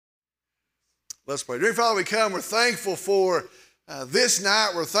Let's pray. Dear Father, we come. We're thankful for this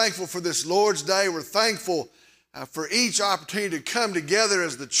night. We're thankful for this Lord's Day. We're thankful for each opportunity to come together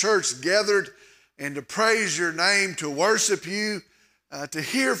as the church gathered and to praise your name, to worship you, to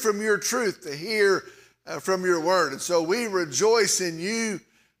hear from your truth, to hear from your word. And so we rejoice in you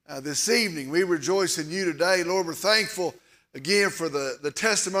this evening. We rejoice in you today. Lord, we're thankful again for the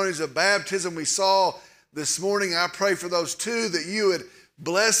testimonies of baptism we saw this morning. I pray for those two that you would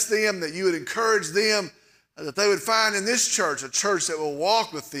bless them, that you would encourage them, that they would find in this church a church that will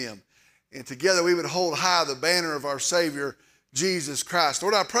walk with them. And together we would hold high the banner of our Savior, Jesus Christ.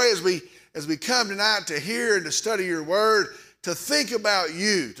 Lord, I pray as we come tonight to hear and to study your word, to think about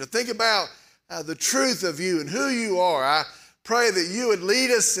you, to think about the truth of you and who you are. I pray that you would lead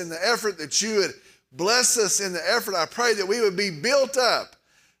us in the effort, that you would bless us in the effort. I pray that we would be built up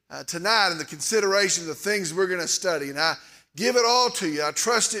tonight in the consideration of the things we're going to study. And I give it all to you. I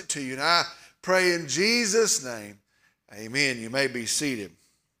trust it to you. And I pray in Jesus' name, amen. You may be seated.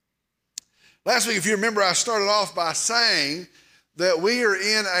 Last week, if you remember, I started off by saying that we are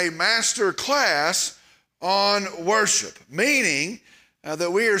in a master class on worship, meaning that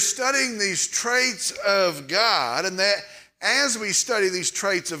we are studying these traits of God, and that as we study these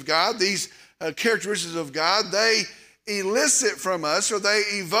traits of God, these characteristics of God, they elicit from us, or they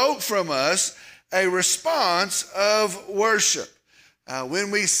evoke from us, a response of worship. When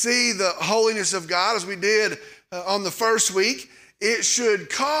we see the holiness of God, as we did on the first week, it should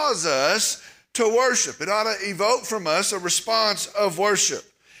cause us to worship. It ought to evoke from us a response of worship.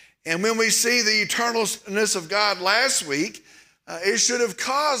 And when we see the eternalness of God last week, it should have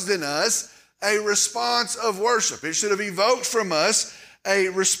caused in us a response of worship. It should have evoked from us a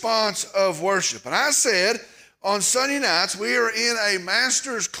response of worship. And I said on Sunday nights, we are in a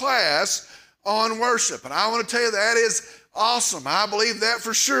master's class on worship. And I want to tell you that is awesome. I believe that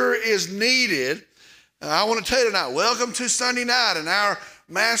for sure is needed. I want to tell you tonight, welcome to Sunday night in our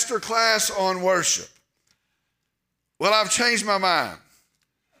master class on worship. Well, I've changed my mind.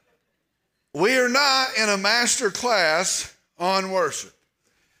 We are not in a master class on worship.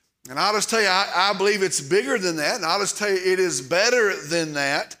 And I'll just tell you, I believe it's bigger than that. And I'll just tell you, it is better than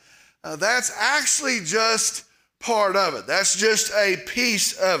that. That's actually just part of it. That's just a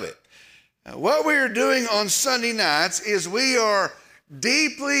piece of it. What we are doing on Sunday nights is we are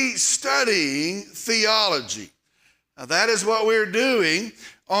deeply studying theology. That is what we're doing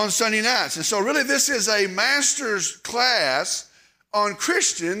on Sunday nights. And so really this is a master's class on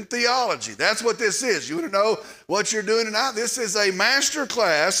Christian theology. That's what this is. You want to know what you're doing tonight? This is a master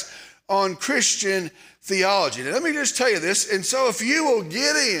class on Christian theology. Now let me just tell you this. And so if you will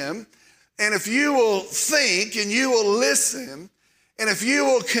get in, and if you will think, and you will listen, and if you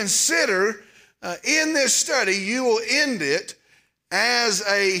will consider in this study, you will end it as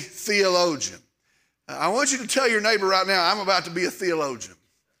a theologian. I want you to tell your neighbor right now, I'm about to be a theologian.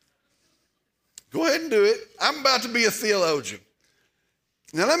 Go ahead and do it. I'm about to be a theologian.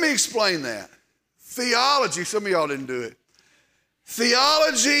 Now let me explain that. Theology, some of y'all didn't do it.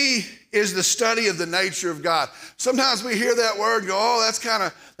 Theology is the study of the nature of God. Sometimes we hear that word and go, oh, that's kind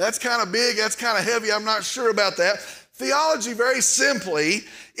of big, that's kind of heavy, I'm not sure about that. Theology, very simply,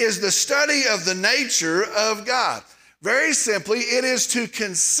 is the study of the nature of God. Very simply, it is to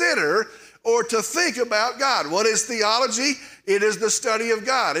consider or to think about God. What is theology? It is the study of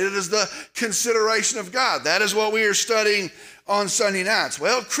God. It is the consideration of God. That is what we are studying on Sunday nights.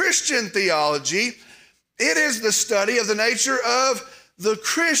 Well, Christian theology, it is the study of the nature of the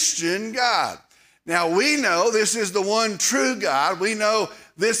Christian God. Now, we know this is the one true God. We know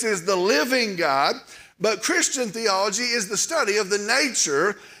this is the living God. But Christian theology is the study of the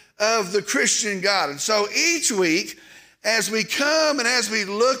nature of the Christian God. And so each week, as we come and as we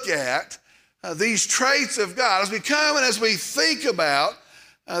look at these traits of God, as we come and as we think about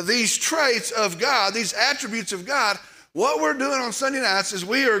these traits of God, these attributes of God, what we're doing on Sunday nights is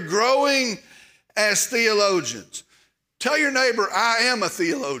we are growing as theologians. Tell your neighbor, I am a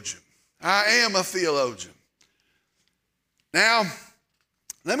theologian. I am a theologian. Now,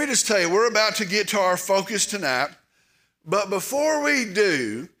 let me just tell you, we're about to get to our focus tonight. But before we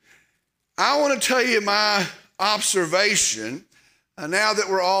do, I want to tell you my observation now that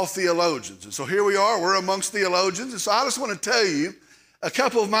we're all theologians. And so here we are, we're amongst theologians. And so I just want to tell you a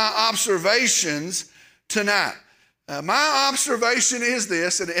couple of my observations tonight. My observation is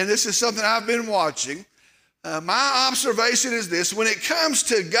this, and this is something I've been watching. My observation is this: when it comes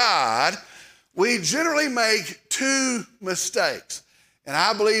to God, we generally make two mistakes. And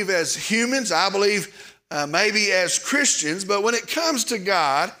I believe as humans, I believe maybe as Christians, but when it comes to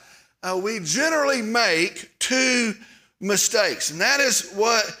God, we generally make two mistakes. And that is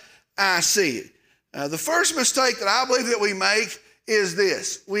what I see. The first mistake that I believe that we make is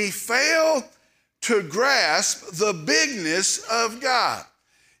this. We fail to grasp the bigness of God.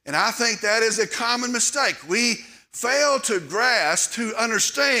 And I think that is a common mistake. We fail to grasp, to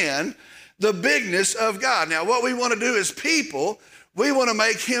understand the bigness of God. Now, what we want to do as people, we want to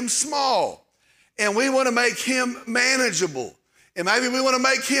make him small, and we want to make him manageable, and maybe we want to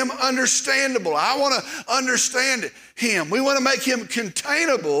make him understandable. I want to understand him. We want to make him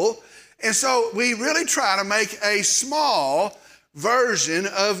containable, and so we really try to make a small version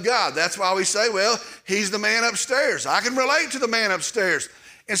of God. That's why we say, well, he's the man upstairs. I can relate to the man upstairs.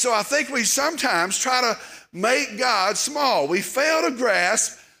 And so I think we sometimes try to make God small. We fail to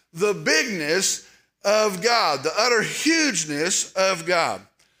grasp the bigness of God, the utter hugeness of God.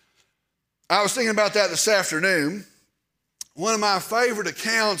 I was thinking about that this afternoon. One of my favorite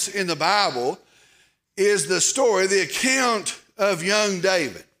accounts in the Bible is the account of young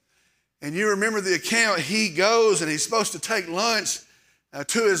David. And you remember the account, he goes and he's supposed to take lunch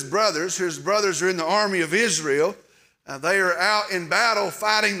to his brothers. His brothers are in the army of Israel. They are out in battle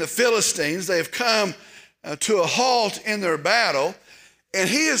fighting the Philistines. They have come to a halt in their battle. And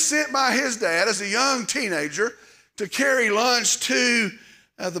he is sent by his dad as a young teenager to carry lunch to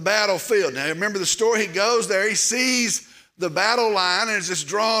the battlefield. Now, remember the story. He goes there. He sees the battle line and it's just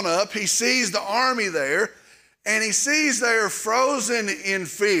drawn up. He sees the army there, and he sees they are frozen in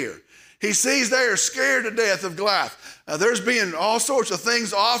fear. He sees they are scared to death of Goliath. There's being all sorts of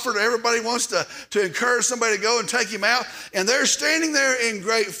things offered. Everybody wants to encourage somebody to go and take him out. And they're standing there in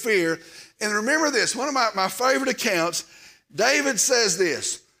great fear. And remember this, one of my favorite accounts, David says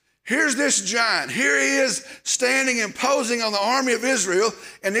this. Here's this giant. Here he is standing and posing on the army of Israel.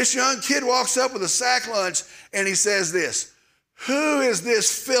 And this young kid walks up with a sack lunch and he says this. Who is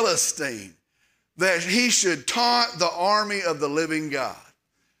this Philistine that he should taunt the army of the living God?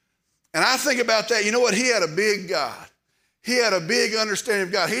 And I think about that. You know what? He had a big God. He had a big understanding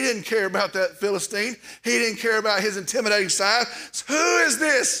of God. He didn't care about that Philistine. He didn't care about his intimidating side. So who is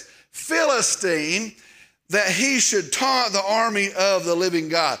this Philistine that he should taunt the army of the living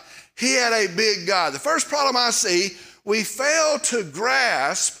God? He had a big God. The first problem I see, we fail to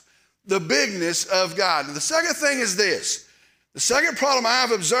grasp the bigness of God. And the second thing is this. The second problem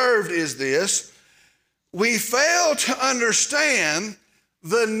I've observed is this. We fail to understand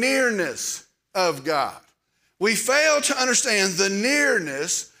the nearness of God. We fail to understand the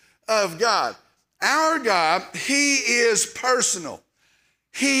nearness of God. Our God, he is personal.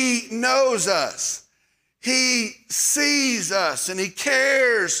 He knows us. He sees us and he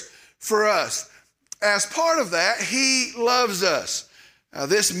cares for us. As part of that, he loves us.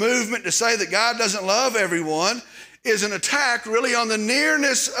 This movement to say that God doesn't love everyone is an attack really on the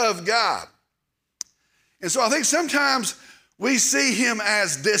nearness of God. And so I think sometimes we see him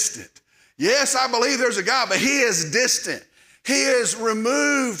as distant. Yes, I believe there's a God, but he is distant. He is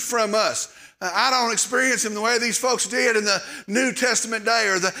removed from us. I don't experience him the way these folks did in the New Testament day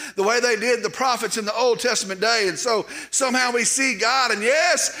or the way they did the prophets in the Old Testament day. And so somehow we see God, and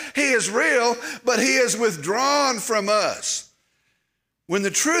yes, he is real, but he is withdrawn from us. When the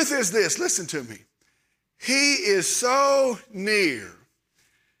truth is this, listen to me. He is so near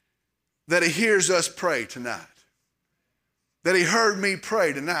that he hears us pray tonight. That he heard me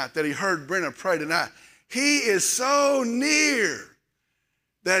pray tonight. That he heard Brenna pray tonight. He is so near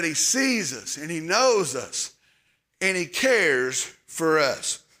that he sees us and he knows us and he cares for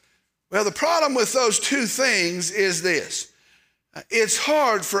us. Well, the problem with those two things is this. It's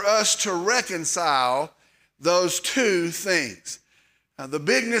hard for us to reconcile those two things. The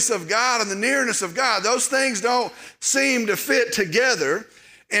bigness of God and the nearness of God, those things don't seem to fit together.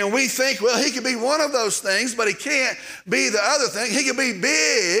 And we think, well, he could be one of those things, but he can't be the other thing. He could be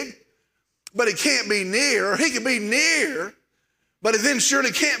big, but he can't be near. Or he could be near, but it then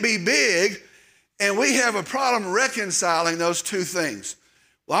surely can't be big. And we have a problem reconciling those two things.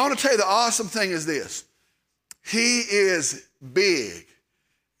 Well, I want to tell you the awesome thing is this. He is big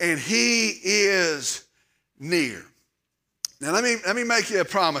and he is near. Now, let me make you a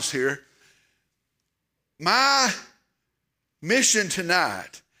promise here. My mission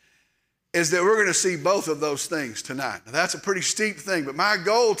tonight is that we're going to see both of those things tonight. Now, that's a pretty steep thing, but my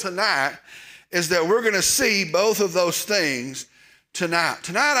goal tonight is that we're going to see both of those things tonight.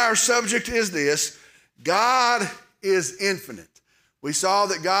 Tonight, our subject is this: God is infinite. We saw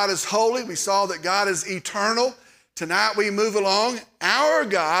that God is holy. We saw that God is eternal. Tonight, we move along. Our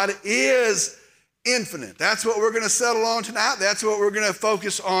God is infinite. That's what we're going to settle on tonight. That's what we're going to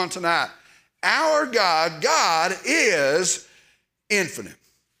focus on tonight. Our God, God is infinite.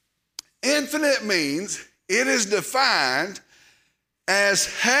 Infinite means it is defined as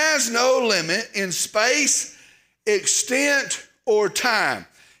has no limit in space, extent, or time.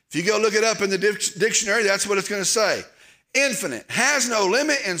 If you go look it up in the dictionary, that's what it's going to say. Infinite, has no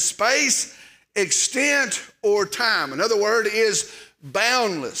limit in space, extent, or time. Another word is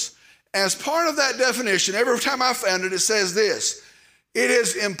boundless. As part of that definition, every time I found it, it says this: it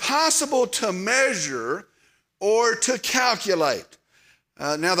is impossible to measure or to calculate.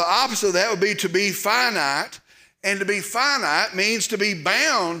 Now, the opposite of that would be to be finite, and to be finite means to be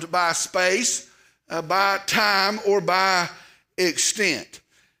bound by space, by time, or by extent.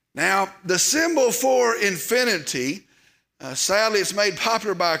 Now, the symbol for infinity, sadly, it's made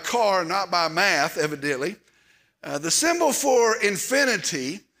popular by a car, not by math, evidently. The symbol for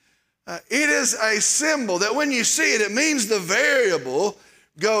infinity, it is a symbol that when you see it, it means the variable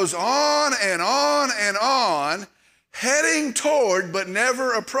goes on and on and on, heading toward but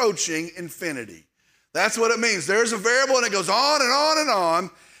never approaching infinity. That's what it means. There's a variable and it goes on and on and on,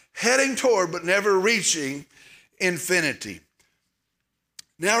 heading toward but never reaching infinity.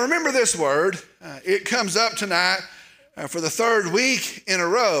 Now remember this word. It comes up tonight for the third week in a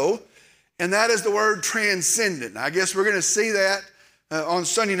row, and that is the word transcendent. Now, I guess we're going to see that on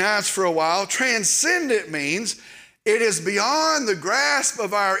Sunday nights for a while. Transcendent means it is beyond the grasp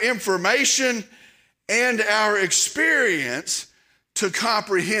of our information and our experience to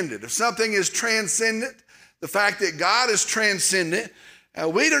comprehend it. If something is transcendent, the fact that God is transcendent,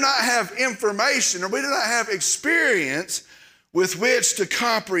 we do not have information or we do not have experience with which to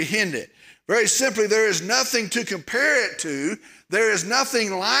comprehend it. Very simply, there is nothing to compare it to. There is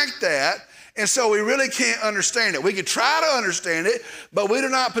nothing like that. And so we really can't understand it. We can try to understand it, but we do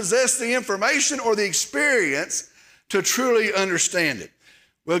not possess the information or the experience to truly understand it.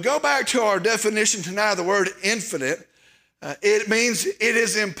 We'll go back to our definition tonight of the word infinite. It means it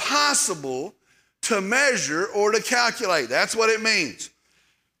is impossible to measure or to calculate. That's what it means.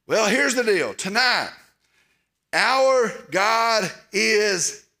 Well, here's the deal. Tonight, our God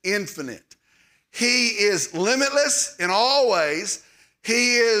is infinite. He is limitless in all ways.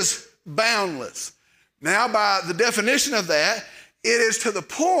 He is boundless. Now, by the definition of that, it is to the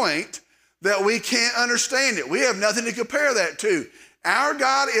point that we can't understand it. We have nothing to compare that to. Our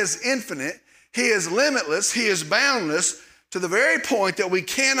God is infinite. He is limitless. He is boundless to the very point that we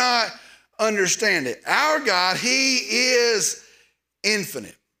cannot understand it. Our God, He is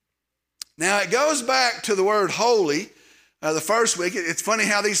infinite. Now, it goes back to the word holy the first week. It's funny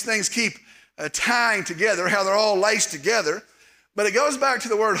how these things keep tying together, how they're all laced together. But it goes back to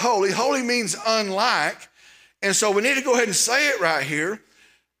the word holy. Holy means unlike. And so we need to go ahead and say it right here.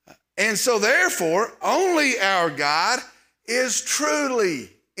 And so therefore, only our God is truly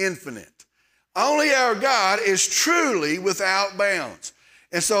infinite. Only our God is truly without bounds.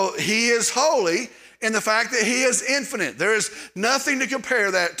 And so He is holy in the fact that He is infinite. There is nothing to compare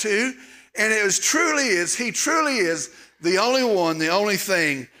that to. And He truly is the only one, the only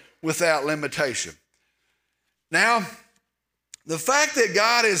thing without limitation. Now, the fact that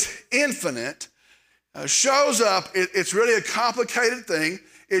God is infinite shows up, it's really a complicated thing.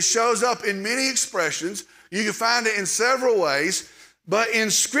 It shows up in many expressions. You can find it in several ways, but in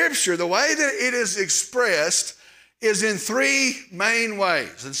Scripture, the way that it is expressed is in three main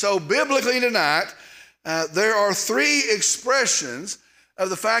ways. And so biblically tonight, there are three expressions of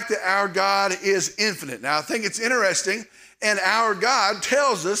the fact that our God is infinite. Now, I think it's interesting, and our God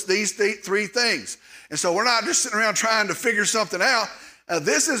tells us these three things. And so we're not just sitting around trying to figure something out.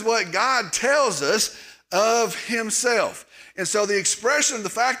 This is what God tells us of Himself. And so the expression of the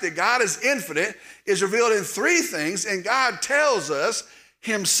fact that God is infinite is revealed in three things, and God tells us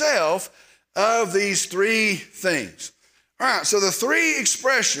Himself of these three things. All right, so the three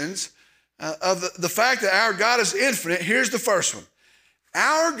expressions of the fact that our God is infinite, here's the first one.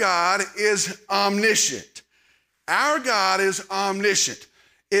 Our God is omniscient. Our God is omniscient.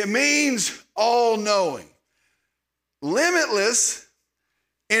 It means all-knowing, limitless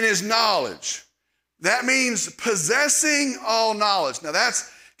in His knowledge. That means possessing all knowledge. Now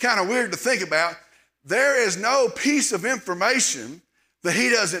that's kind of weird to think about. There is no piece of information that He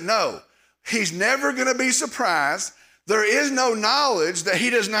doesn't know. He's never going to be surprised. There is no knowledge that He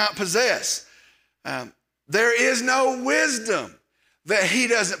does not possess. There is no wisdom that He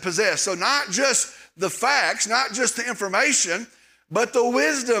doesn't possess. So not just the facts, not just the information, but the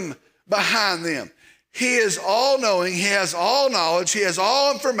wisdom behind them. He is all-knowing. He has all knowledge. He has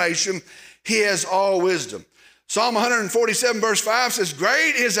all information. He has all wisdom. Psalm 147 verse 5 says,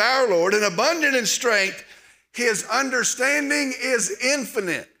 "Great is our Lord and abundant in strength. His understanding is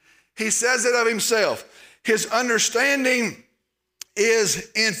infinite." He says it of Himself. His understanding is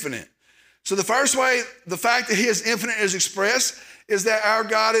infinite. So the first way the fact that He is infinite is expressed is that our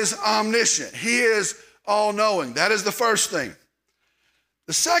God is omniscient. He is all-knowing. That is the first thing.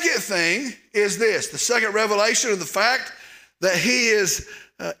 The second thing is this. The second revelation of the fact that he is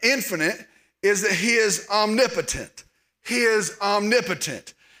infinite is that he is omnipotent. He is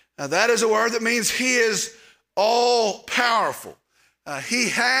omnipotent. Now that is a word that means he is all-powerful. He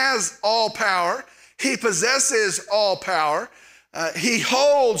has all power. He possesses all power. He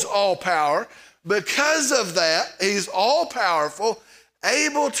holds all power. Because of that, he's all-powerful,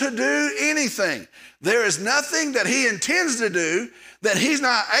 able to do anything. There is nothing that he intends to do that he's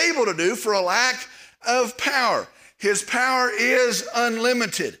not able to do for a lack of power. His power is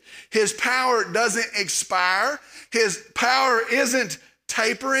unlimited. His power doesn't expire. His power isn't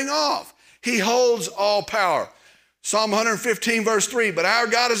tapering off. He holds all power. Psalm 115 verse 3, but our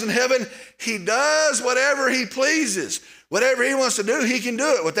God is in heaven. He does whatever he pleases. Whatever he wants to do, he can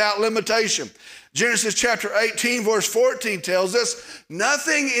do it without limitation. Genesis chapter 18 verse 14 tells us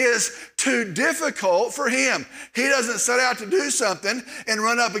nothing is too difficult for him. He doesn't set out to do something and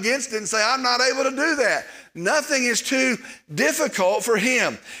run up against it and say, I'm not able to do that. Nothing is too difficult for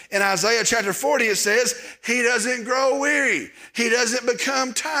him. In Isaiah chapter 40 it says, he doesn't grow weary. He doesn't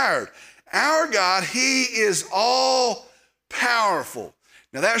become tired. Our God, he is all powerful.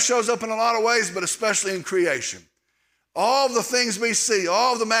 Now that shows up in a lot of ways, but especially in creation. All of the things we see,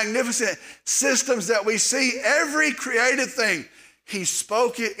 all of the magnificent systems that we see, every created thing, he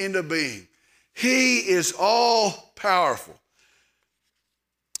spoke it into being. He is all powerful.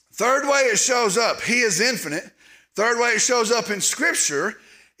 Third way it shows up, he is infinite. Third way it shows up in Scripture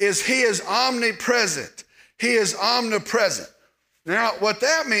is he is omnipresent. He is omnipresent. Now, what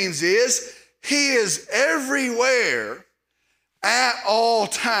that means is he is everywhere at all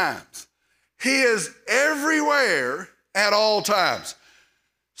times. He is everywhere at all times.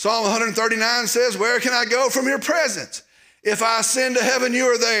 Psalm 139 says, where can I go from your presence? If I ascend to heaven, you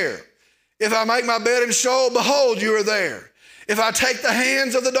are there. If I make my bed in Sheol, behold, you are there. If I take the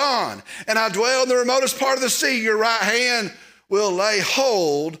hands of the dawn and I dwell in the remotest part of the sea, your right hand will lay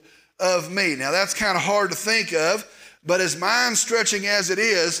hold of me. Now that's kind of hard to think of, but as mind-stretching as it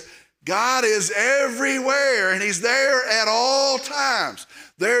is, God is everywhere and he's there at all times.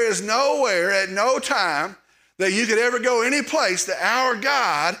 There is nowhere at no time that you could ever go any place that our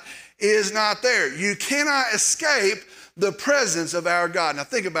God is not there. You cannot escape the presence of our God. Now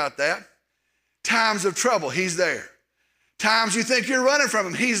think about that. Times of trouble, he's there. Times you think you're running from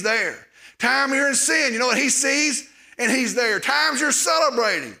him, he's there. Time you're in sin, you know what he sees? And he's there. Times you're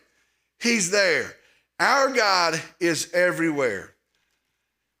celebrating, he's there. Our God is everywhere.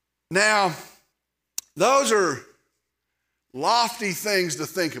 Now, those are lofty things to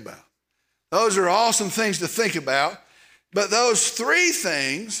think about. Those are awesome things to think about. But those three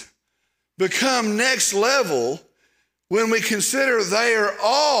things become next level when we consider they are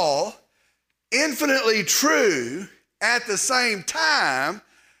all infinitely true at the same time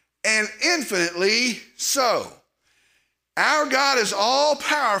and infinitely so. Our God is all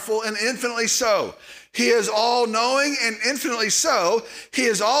powerful and infinitely so. He is all knowing and infinitely so. He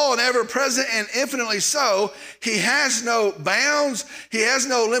is all and ever present and infinitely so. He has no bounds. He has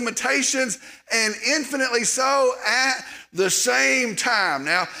no limitations and infinitely so at the same time.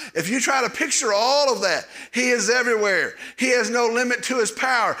 Now, if you try to picture all of that, he is everywhere. He has no limit to his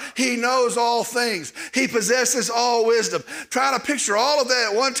power. He knows all things. He possesses all wisdom. Try to picture all of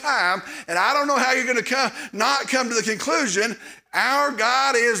that at one time, and I don't know how you're going to not come to the conclusion, our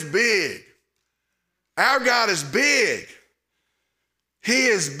God is big. Our God is big. He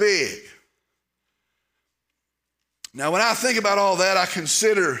is big. Now, when I think about all that, I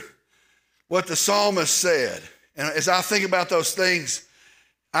consider what the psalmist said. And as I think about those things,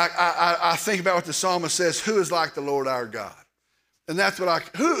 I think about what the psalmist says, who is like the Lord our God? And that's what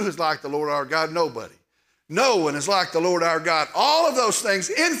who is like the Lord our God? Nobody. No one is like the Lord our God. All of those things,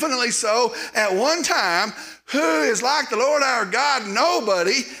 infinitely so, at one time. Who is like the Lord our God?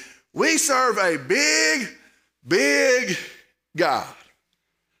 Nobody. We serve a big, big God.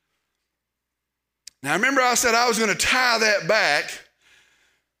 Now, remember I said I was going to tie that back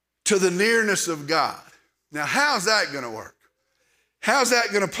to the nearness of God. Now, how's that going to work? How's that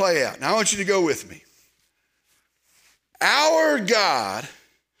going to play out? Now, I want you to go with me. Our God,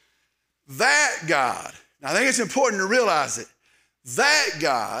 that God, now I think it's important to realize it, that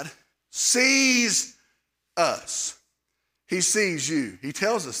God sees us. He sees you. He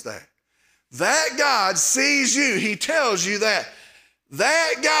tells us that. That God sees you. He tells you that.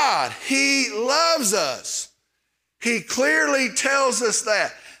 That God, he loves us. He clearly tells us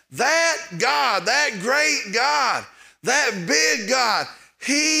that. That God, that great God, that big God,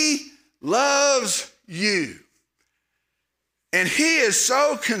 he loves you. And he is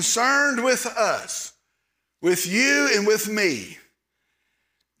so concerned with us, with you and with me,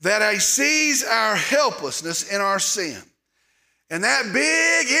 that he sees our helplessness in our sin. And that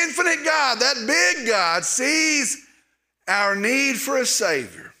big, infinite God, that big God sees our need for a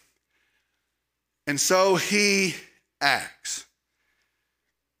Savior. And so he acts.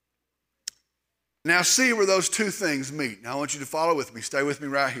 Now see where those two things meet. Now I want you to follow with me. Stay with me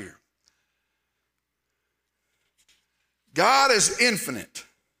right here. God is infinite.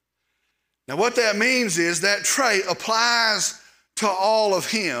 Now what that means is that trait applies to all of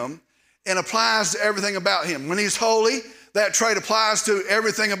him and applies to everything about him. When he's holy, that trait applies to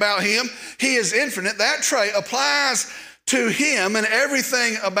everything about him. He is infinite. That trait applies to him and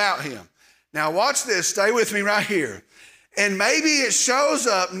everything about him. Now watch this. Stay with me right here. And maybe it shows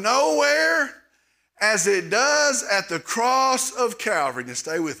up nowhere as it does at the cross of Calvary. Now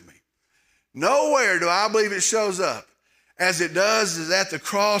stay with me. Nowhere do I believe it shows up as it does is at the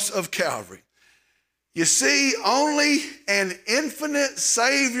cross of Calvary. You see, only an infinite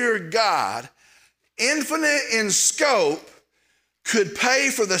Savior God, infinite in scope, could pay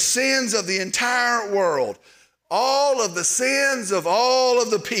for the sins of the entire world, all of the sins of all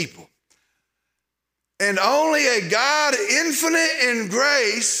of the people. And only a God infinite in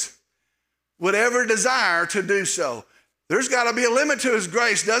grace would ever desire to do so. There's got to be a limit to his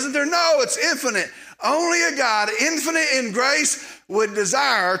grace, doesn't there? No, it's infinite. Only a God infinite in grace would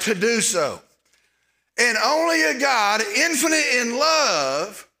desire to do so. And only a God infinite in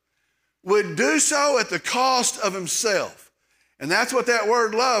love would do so at the cost of himself. And that's what that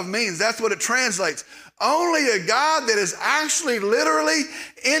word love means. That's what it translates. Only a God that is actually literally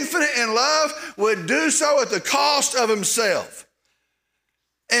infinite in love would do so at the cost of himself.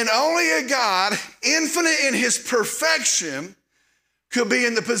 And only a God infinite in his perfection could be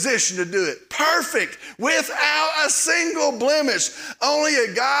in the position to do it. Perfect, without a single blemish. Only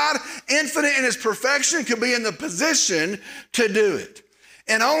a God infinite in his perfection could be in the position to do it.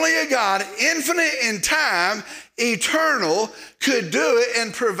 And only a God infinite in time, eternal, could do it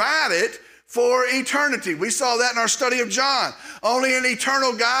and provide it for eternity. We saw that in our study of John. Only an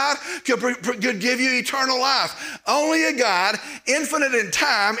eternal God could give you eternal life. Only a God, infinite in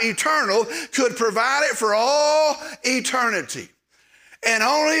time, eternal, could provide it for all eternity. And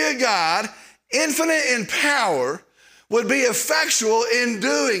only a God, infinite in power, would be effectual in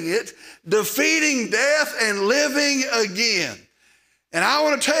doing it, defeating death and living again. And I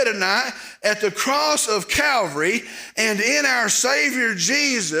want to tell you tonight, at the cross of Calvary and in our Savior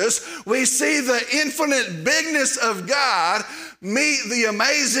Jesus, we see the infinite bigness of God meet the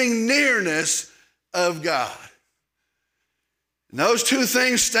amazing nearness of God. And those two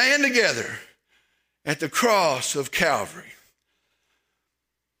things stand together at the cross of Calvary.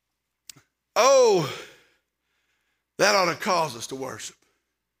 Oh, that ought to cause us to worship.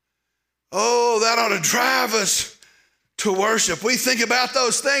 Oh, that ought to drive us to worship. We think about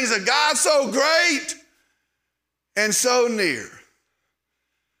those things, a God so great and so near.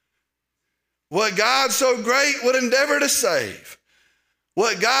 What God so great would endeavor to save.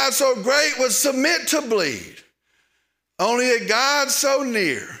 What God so great would submit to bleed. Only a God so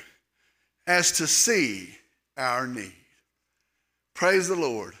near as to see our need. Praise the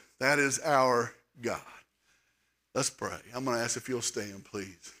Lord. That is our God. Let's pray. I'm going to ask if you'll stand,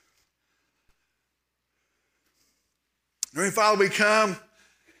 please. Heavenly Father, we come,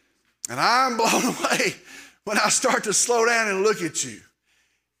 and I'm blown away when I start to slow down and look at you.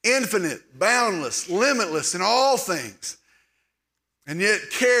 Infinite, boundless, limitless in all things, and yet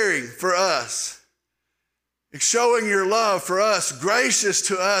caring for us, showing your love for us, gracious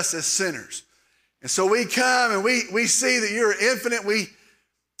to us as sinners. And so we come and we see that you're infinite.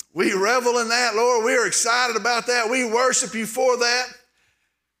 We revel in that, Lord. We are excited about that. We worship you for that.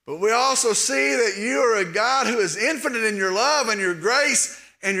 But we also see that you are a God who is infinite in your love and your grace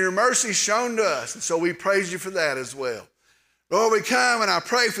and your mercy shown to us. And so we praise you for that as well. Lord, we come and I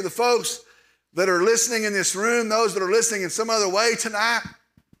pray for the folks that are listening in this room, those that are listening in some other way tonight.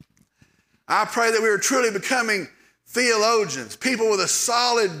 I pray that we are truly becoming theologians, people with a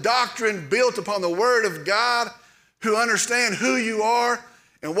solid doctrine built upon the Word of God, who understand who you are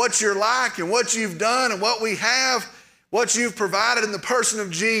and what you're like and what you've done and what we have, what you've provided in the person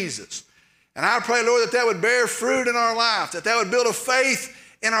of Jesus. And I pray, Lord, that would bear fruit in our life, that would build a faith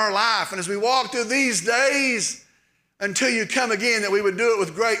in our life. And as we walk through these days until you come again, that we would do it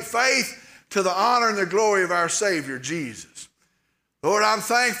with great faith to the honor and the glory of our Savior, Jesus. Lord, I'm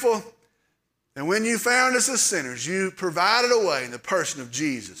thankful that when you found us as sinners, you provided a way in the person of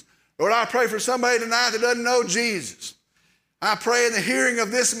Jesus. Lord, I pray for somebody tonight that doesn't know Jesus. I pray in the hearing of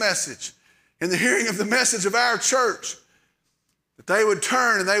this message, in the hearing of the message of our church, that they would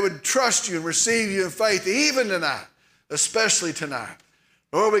turn and they would trust you and receive you in faith even tonight, especially tonight.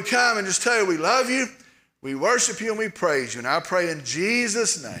 Lord, we come and just tell you we love you, we worship you, and we praise you. And I pray in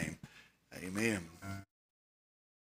Jesus' name, amen.